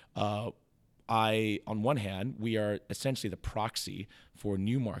LA. On one hand, we are essentially the proxy for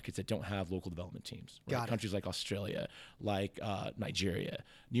new markets that don't have local development teams. Right? Countries like Australia, like Nigeria,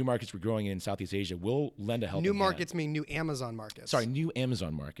 new markets we're growing in Southeast Asia will lend a helping hand. New markets mean new Amazon markets. Sorry, new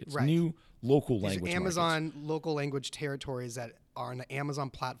Amazon markets, right. New local language markets. Amazon local language territories that are on the Amazon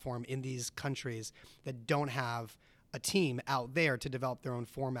platform in these countries that don't have a team out there to develop their own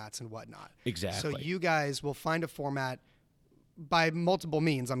formats and whatnot. Exactly. So you guys will find a format by multiple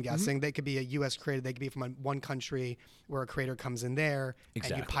means, I'm guessing. They could be a U.S. creator. They could be from one country where a creator comes in there,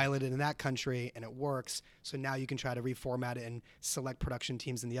 and you pilot it in that country, and it works. So now you can try to reformat it and select production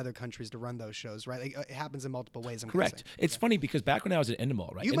teams in the other countries to run those shows, right? It happens in multiple ways, I'm Correct. guessing. It's funny because back when I was at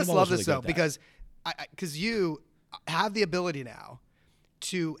Endemol, right? You must love this, though, because you have the ability now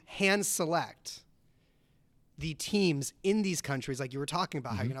to hand select the teams in these countries, like you were talking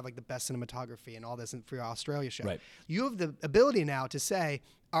about, how you're going to have the best cinematography and all this for your Australia show. Right. You have the ability now to say,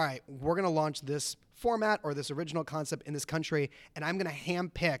 all right, we're going to launch this format or this original concept in this country, and I'm going to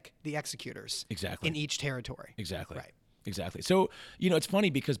handpick the executors in each territory. Exactly. Right. Exactly. So, it's funny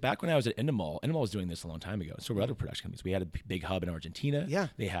because back when I was at Endemol was doing this a long time ago. So were other production companies. We had a big hub in Argentina. Yeah.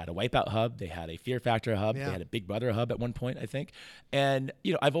 They had a Wipeout hub. They had a Fear Factor hub. Yeah. They had a Big Brother hub at one point, I think. And,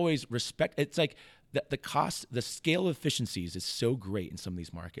 I've always it's like, the cost, the scale of efficiencies is so great in some of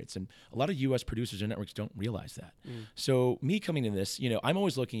these markets. And a lot of U.S. producers and networks don't realize that. So me coming in this, I'm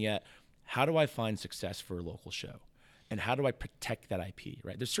always looking at how do I find success for a local show? And how do I protect that IP,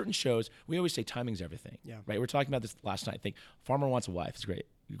 right? There's certain shows, we always say timing's everything, right? We were talking about this last night. I think Farmer Wants a Wife is a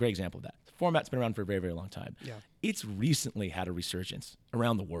great example of that. The format's been around for a very, very long time. Yeah. It's recently had a resurgence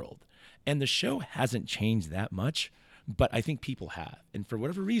around the world. And the show hasn't changed that much, but I think people have. And for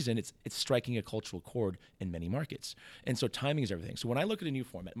whatever reason, it's striking a cultural chord in many markets. And so timing is everything. So when I look at a new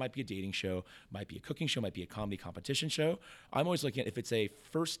format, it might be a dating show, might be a cooking show, might be a comedy competition show. I'm always looking at if it's a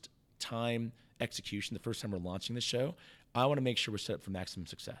first time execution, the first time we're launching the show, I want to make sure we're set up for maximum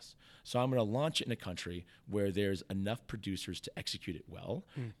success. So I'm going to launch it in a country where there's enough producers to execute it well.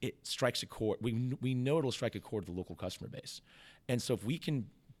 It strikes a chord. We know it'll strike a chord with the local customer base. And so if we can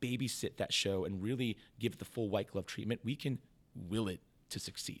babysit that show and really give it the full white glove treatment, we can will it to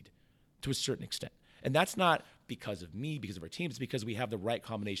succeed to a certain extent. And that's not because of me, because of our team. It's because we have the right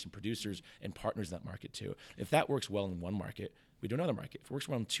combination of producers and partners in that market too. If that works well in one market, we do another market. If it works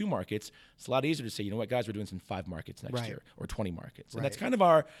well in two markets, it's a lot easier to say, you know what, guys, we're doing this in 5 markets next year or 20 markets. And that's kind of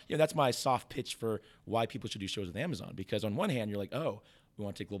our, that's my soft pitch for why people should do shows with Amazon. Because on one hand, you're like, oh, we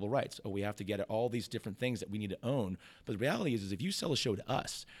want to take global rights. Oh, we have to get all these different things that we need to own. But the reality is if you sell a show to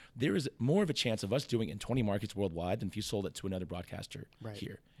us, there is more of a chance of us doing it in 20 markets worldwide than if you sold it to another broadcaster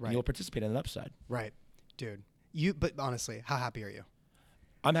here. Right. And you'll participate in an upside. Right. Dude. But honestly, how happy are you?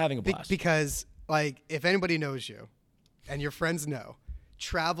 I'm having a blast. Because, like, if anybody knows you and your friends know,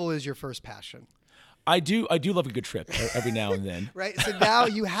 travel is your first passion. I do love a good trip every now and then. Right. So now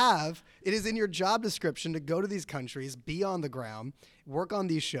it is in your job description to go to these countries, be on the ground, work on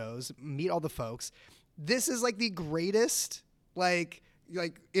these shows, meet all the folks. This is like the greatest like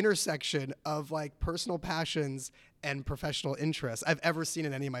intersection of like personal passions and professional interests I've ever seen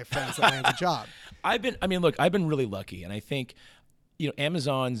in any of my friends that lands a job. I've been really lucky, and I think,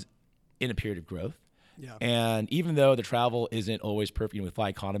 Amazon's in a period of growth. Yeah. And even though the travel isn't always perfect, we fly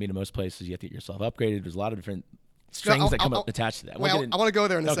economy to most places, you have to get yourself upgraded. There's a lot of different strings that come attached to that. I want to go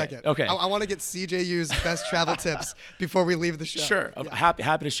there in a second. Okay. I want to get CJU's best travel tips before we leave the show. Sure. I'm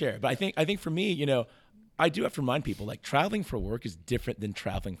happy to share. But I think for me, I do have to remind people, like, traveling for work is different than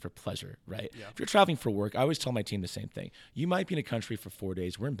traveling for pleasure, right? Yeah. If you're traveling for work, I always tell my team the same thing. You might be in a country for 4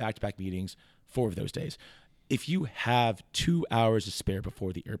 days. We're in back-to-back meetings 4 of those days. If you have 2 hours to spare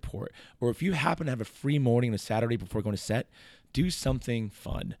before the airport, or if you happen to have a free morning on a Saturday before going to set, do something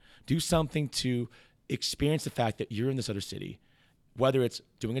fun. Do something to experience the fact that you're in this other city, whether it's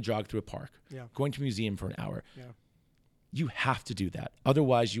doing a jog through a park, going to a museum for an hour. Yeah. You have to do that.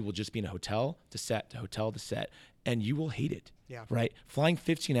 Otherwise, you will just be in a hotel to set to hotel to set, and you will hate it. Yeah. Right? Flying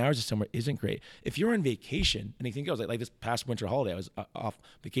 15 hours to somewhere isn't great. If you're on vacation, and you think, like this past winter holiday, I was off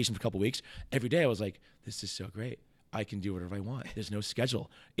vacation for a couple of weeks. Every day I was like, this is so great. I can do whatever I want. There's no schedule.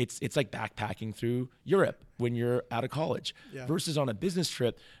 It's like backpacking through Europe when you're out of college. Yeah. Versus on a business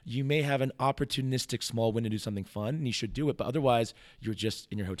trip, you may have an opportunistic small window to do something fun, and you should do it. But otherwise, you're just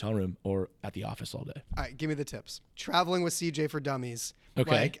in your hotel room or at the office all day. All right, give me the tips. Traveling with CJ for Dummies.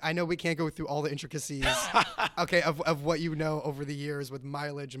 Okay. Like, I know we can't go through all the intricacies, of what you know over the years with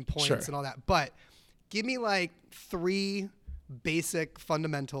mileage and points and all that. But give me like 3 basic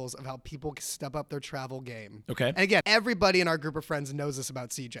fundamentals of how people step up their travel game. Okay. And again, everybody in our group of friends knows this about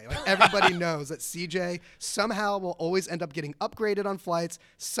CJ. Like, everybody knows that CJ somehow will always end up getting upgraded on flights,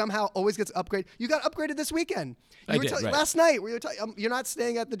 somehow always gets upgraded. You got upgraded this weekend. Last night, you're not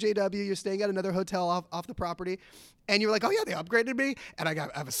staying at the JW, you're staying at another hotel off the property. And you're like, oh yeah, they upgraded me, and I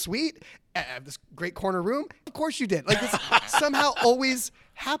have a suite, I have this great corner room. Of course you did. Like, this somehow always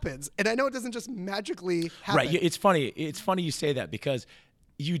happens, and I know it doesn't just magically happen. Right. It's funny. It's funny you say that because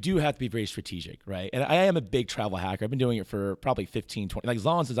you do have to be very strategic, right? And I am a big travel hacker. I've been doing it for probably 15, 20, like as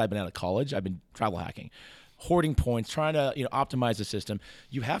long as I've been out of college, I've been travel hacking. Hoarding points, trying to optimize the system.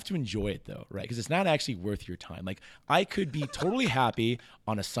 You have to enjoy it though, right? Because it's not actually worth your time. Like, I could be totally happy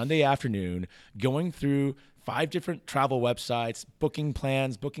on a Sunday afternoon going through 5 different travel websites, booking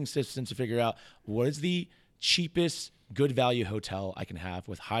plans, booking systems to figure out what is the cheapest good value hotel I can have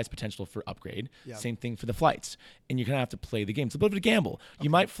with highest potential for upgrade. Yeah. Same thing for the flights. And you're going to have to play the game. It's a bit of a gamble. Okay. You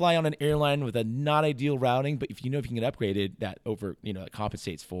might fly on an airline with a not ideal routing, but if you can get upgraded, that that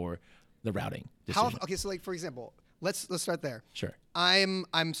compensates for the routing decision. So like, for example, let's start there. Sure.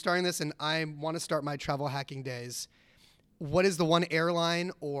 I'm starting this, and I want to start my travel hacking days. What is the one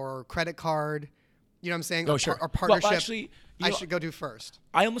airline or credit card, you know what I'm saying? Oh, sure. Or partnership well, actually, I should go do first?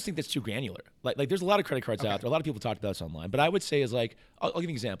 I almost think that's too granular. Like there's a lot of credit cards out there. A lot of people talk about this online. But I would say is like, I'll give you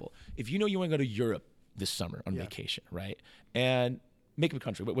an example. If you want to go to Europe this summer on vacation, right? And make up a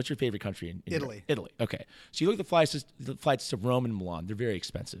country. What's your favorite country in Italy. Europe? Italy. Okay. So you look at the flights to Rome and Milan. They're very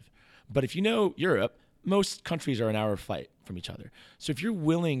expensive. But if you know Europe, most countries are an hour flight from each other. So if you're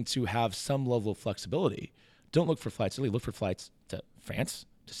willing to have some level of flexibility, don't look for flights to Italy. Look for flights to France,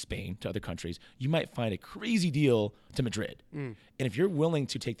 to Spain, to other countries. You might find a crazy deal to Madrid. And if you're willing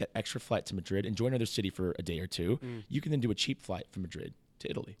to take that extra flight to Madrid and join another city for a day or two, you can then do a cheap flight from Madrid to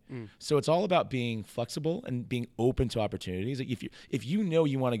Italy. So it's all about being flexible and being open to opportunities. Like if you know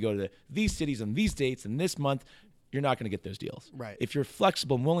you want to go to these cities on these dates and this month, you're not going to get those deals. Right. If you're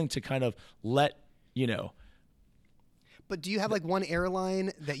flexible and willing to kind of let, But do you have like one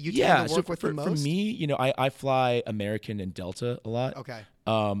airline that you tend to work with the most? For me, I fly American and Delta a lot. Okay.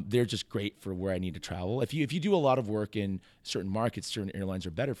 They're just great for where I need to travel. If you do a lot of work in certain markets, certain airlines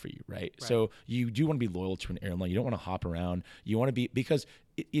are better for you, right? So you do want to be loyal to an airline. You don't want to hop around. You want to be, because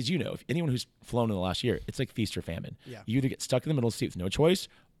as you know, if anyone who's flown in the last year, it's like feast or famine. Yeah. You either get stuck in the middle of the seat with no choice,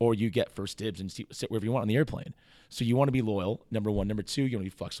 or you get first dibs and sit wherever you want on the airplane. So you want to be loyal, number one. Number two, you want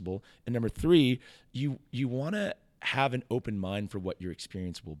to be flexible. And number three, you want to have an open mind for what your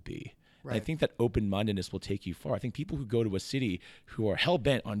experience will be. Right. And I think that open-mindedness will take you far. I think people who go to a city who are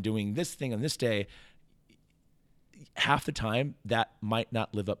hell-bent on doing this thing on this day, half the time that might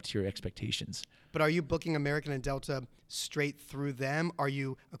not live up to your expectations. But are you booking American and Delta straight through them? Are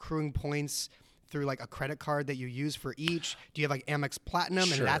you accruing points through like a credit card that you use for each? Do you have like Amex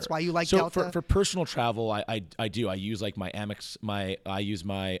Platinum and that's why you like Delta? So for personal travel, I do. I use like my Amex, I use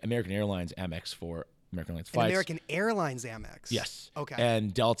my American Airlines Amex for American Airlines flights. American Airlines Amex? Yes. Okay.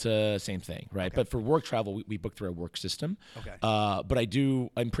 And Delta, same thing, right? Okay. But for work travel, we book through our work system. Okay. But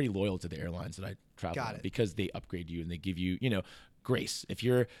I'm pretty loyal to the airlines that I travel Got on it. because they upgrade you and they give you, grace. If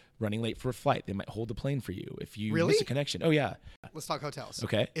you're running late for a flight, they might hold the plane for you. If you miss a connection. Oh, yeah. Let's talk hotels.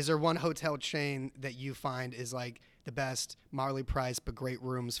 Okay. Is there one hotel chain that you find is like the best, moderately priced, but great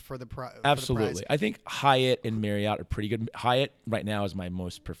rooms for the price? Absolutely. I think Hyatt and Marriott are pretty good. Hyatt right now is my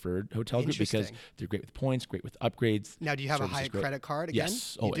most preferred hotel group because they're great with points, great with upgrades. Now, do you have a Hyatt credit card again?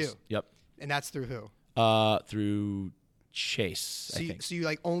 Yes, always. You do? Yep. And that's through who? Through Chase, I think. So you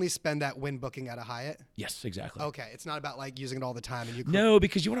like only spend that when booking at a Hyatt? Yes, exactly. Okay. It's not about like using it all the time. And No,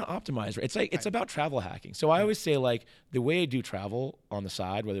 because you want to optimize, right? It's about travel hacking. So I always say like the way I do travel on the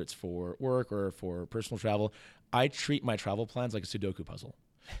side, whether it's for work or for personal travel, I treat my travel plans like a Sudoku puzzle.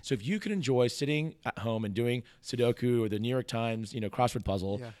 So if you can enjoy sitting at home and doing Sudoku or the New York Times, crossword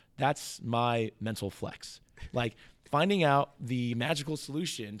puzzle, that's my mental flex. Like finding out the magical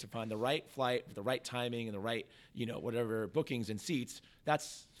solution to find the right flight with the right timing and the right, whatever bookings and seats,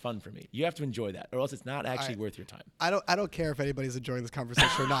 that's fun for me. You have to enjoy that or else it's not actually worth your time. I don't care if anybody's enjoying this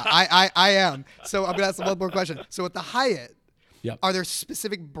conversation or not. I am. So I'm going to ask one more question. So with the Hyatt, are there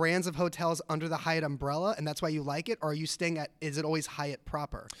specific brands of hotels under the Hyatt umbrella, and that's why you like it, or are you staying at? Is it always Hyatt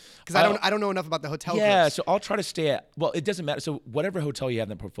proper? Because I don't know enough about the hotel. Yeah, groups. So I'll try to stay at. Well, it doesn't matter. So whatever hotel you have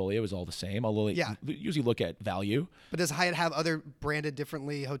in the portfolio is all the same. I'll usually look at value. But does Hyatt have other branded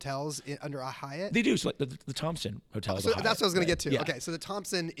differently hotels under a Hyatt? They do. So like the Thompson Hotel. So that's what I was going to get to. Yeah. Okay, so the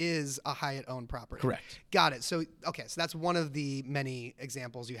Thompson is a Hyatt-owned property. Correct. Got it. So so that's one of the many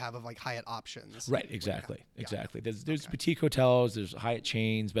examples you have of like Hyatt options. Right. Exactly. There's boutique hotels. There's Hyatt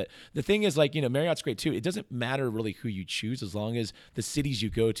chains, but the thing is like, Marriott's great too. It doesn't matter really who you choose as long as the cities you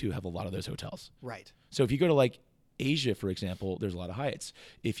go to have a lot of those hotels. Right. So if you go to like Asia, for example, there's a lot of Hyatts.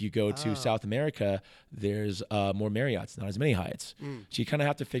 If you go to South America, there's more Marriotts, not as many Hyatts. So you kind of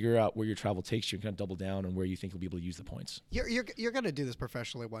have to figure out where your travel takes you and kind of double down on where you think you'll be able to use the points. You're going to do this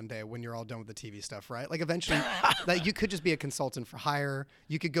professionally one day when you're all done with the TV stuff, right? Like eventually, like you could just be a consultant for hire.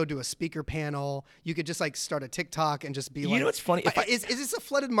 You could go do a speaker panel. You could just like start a TikTok and just be like. You know what's funny? Is this a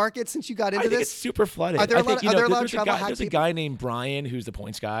flooded market since you got into this? I think this? it's super flooded. Are there a lot of travel hack There's a guy named Brian who's the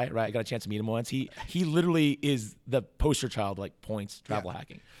points guy, right? I got a chance to meet him once. He literally is the poster child like points travel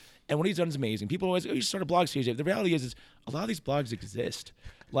hacking. And what he's done is amazing. People always, you start a blog, CJ. The reality is a lot of these blogs exist.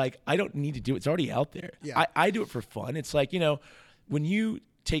 Like, I don't need to do it. It's already out there. Yeah. I do it for fun. It's like, when you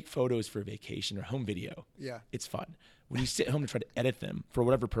take photos for vacation or home video, it's fun. When you sit home and try to edit them for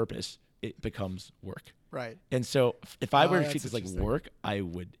whatever purpose, it becomes work. Right. And so if I were to treat this like work, I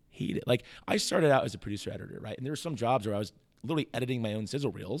would hate it. Like, I started out as a producer editor, right? And there were some jobs where I was literally editing my own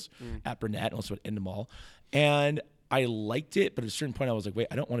sizzle reels at Burnett and also at Endemol. And I liked it, but at a certain point I was like, wait,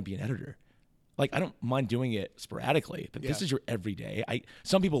 I don't want to be an editor. Like, I don't mind doing it sporadically, but this is your everyday.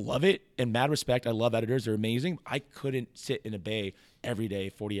 Some people love it, and mad respect. I love editors. They're amazing. I couldn't sit in a bay every day,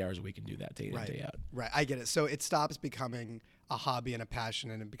 40 hours a week and do that day in and day out. Right. I get it. So it stops becoming a hobby and a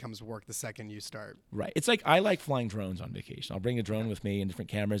passion, and it becomes work the second you start. Right. It's like I like flying drones on vacation. I'll bring a drone with me and different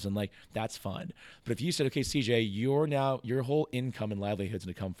cameras, and like that's fun. But if you said, okay, CJ, your whole income and livelihood is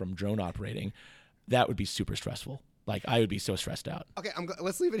going to come from drone operating, that would be super stressful. Like, I would be so stressed out. Okay,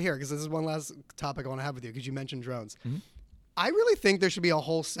 let's leave it here because this is one last topic I want to have with you because you mentioned drones. Mm-hmm. I really think there should be a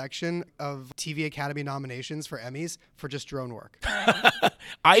whole section of TV Academy nominations for Emmys for just drone work.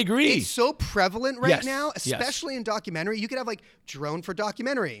 I agree. It's so prevalent right now, especially in documentary. You could have like drone for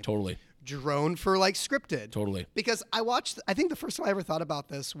documentary. Totally. Drone for like scripted. Totally. Because I think the first time I ever thought about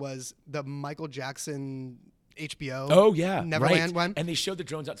this was the Michael Jackson HBO. Oh, yeah. Neverland one. And they showed the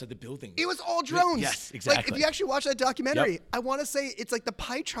drones outside the building. It was all drones. Yes, exactly. Like, if you actually watch that documentary, I want to say it's like the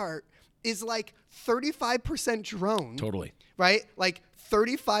pie chart is like 35% drone. Totally. Right? Like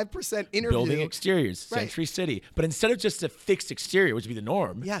 35% interview. Building exteriors, Century City. But instead of just a fixed exterior, which would be the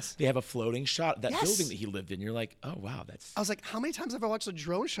norm, they have a floating shot of that building that he lived in. You're like, oh, wow, that's... I was like, how many times have I watched a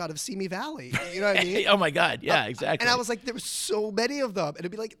drone shot of Simi Valley? You know what I mean? Oh, my God. Yeah, exactly. And I was like, there were so many of them. And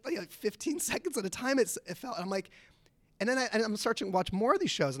it'd be like 15 seconds at a time, it felt. And I'm like... And then I'm starting to watch more of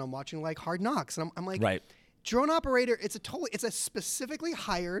these shows, and I'm watching like Hard Knocks, and I'm like, drone operator. It's a specifically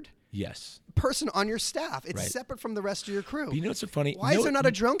hired Yes. person on your staff. It's Right. separate from the rest of your crew. But you know what's so funny? Why is there not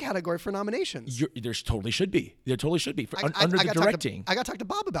a drone category for nominations? There totally should be. There totally should be. Under I the got directing. I got to talk to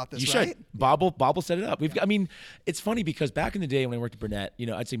Bob about this, You right? should. Bob will set it up. I mean, it's funny because back in the day when I worked at Burnett,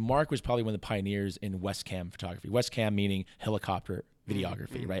 I'd say Mark was probably one of the pioneers in Westcam photography. Westcam meaning helicopter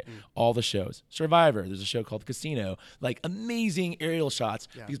videography, right? All the shows. Survivor, there's a show called Casino, like amazing aerial shots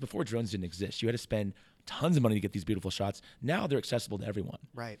because before drones didn't exist, you had to spend tons of money to get these beautiful shots. Now they're accessible to everyone.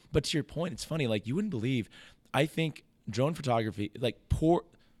 Right. But to your point, it's funny, like you wouldn't believe, I think drone photography,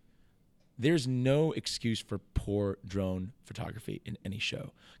 there's no excuse for poor drone photography in any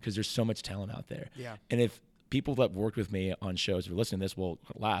show because there's so much talent out there. Yeah. And if people that worked with me on shows or listen to this will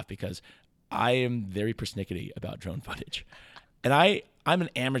laugh because I am very persnickety about drone footage. And I'm an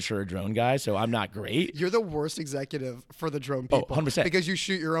amateur drone guy, so I'm not great. You're the worst executive for the drone people. 100%. Because you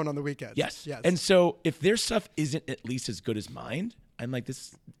shoot your own on the weekends. Yes. And so if their stuff isn't at least as good as mine, I'm like,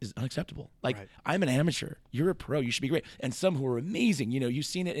 this is unacceptable. Like, Right. I'm an amateur. You're a pro. You should be great. And some who are amazing. You've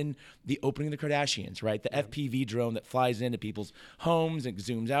seen it in the opening of the Kardashians, right? The FPV drone that flies into people's homes and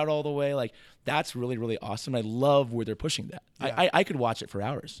zooms out all the way. Like, that's really, really awesome. I love where they're pushing that. Yeah. I could watch it for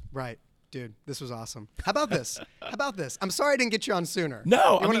hours. Right. Dude, this was awesome. How about this? I'm sorry I didn't get you on sooner.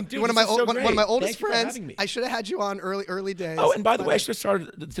 No, You're dude, one of this my is so one of great. my oldest Thank you for friends. having me. I should have had you on early days. Oh, and by the way, I should have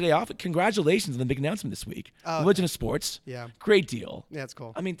started today off. Congratulations on the big announcement this week. Religion of Sports. Yeah. Great deal. Yeah, it's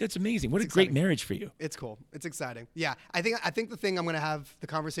cool. I mean, that's amazing. What a exciting. great marriage for you. It's cool. It's exciting. Yeah, I think the thing the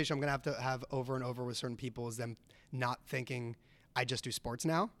conversation I'm gonna have to have over and over with certain people is them not thinking I just do sports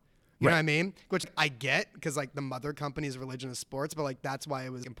now. You know what I mean? Which I get because like the mother company is Religion of Sports, but like that's why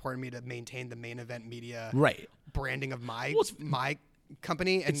it was important to me to maintain the main event media branding of my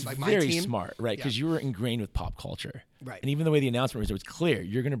company and like my team. It's very smart, right? Because you were ingrained with pop culture, right? And even the way the announcement was, it was clear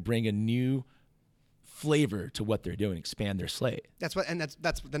you're going to bring a new flavor to what they're doing, expand their slate. That's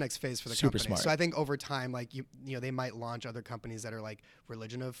the next phase for the Super company. smart. So I think over time, like they might launch other companies that are like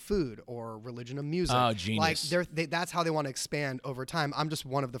Religion of Food or Religion of Music. Oh, genius! Like that's how they want to expand over time. I'm just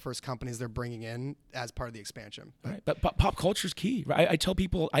one of the first companies they're bringing in as part of the expansion. Right. But pop culture is key. Right? I tell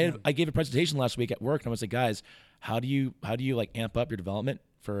people I gave a presentation last week at work, and I was like, guys, how do you like amp up your development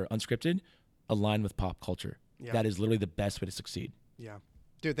for Unscripted? Align with pop culture. Yeah. That is literally the best way to succeed. Yeah.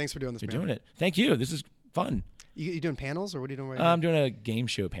 Dude, thanks for doing this. You're doing it. Thank you. This is fun. You doing panels or what are you doing right now? I'm doing a game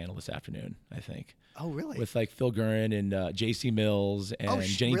show panel this afternoon, I think. Oh, really? With like Phil Gurin and JC Mills and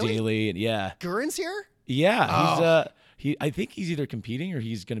Jenny really? Daly. And yeah. Gurin's here? Yeah. I think he's either competing or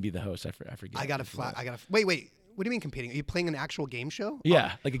he's going to be the host. I forget. Wait. What do you mean competing? Are you playing an actual game show?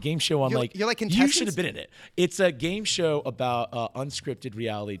 Yeah, like a game show on you're like you contestants? should have been in it. It's a game show about unscripted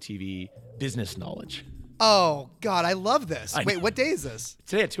reality TV business knowledge. Oh God, I love this. Wait, what day is this?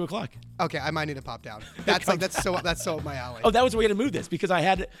 Today at 2:00. Okay, I might need to pop down. That's so up my alley. Oh, that was the way to move this because I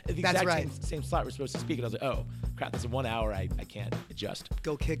had the exact right. same slot we're supposed to speak, and I was like, oh crap, this is 1 hour. I can't adjust.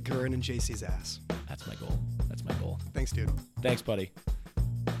 Go kick Gurin and JC's ass. That's my goal. Thanks, dude. Thanks, buddy.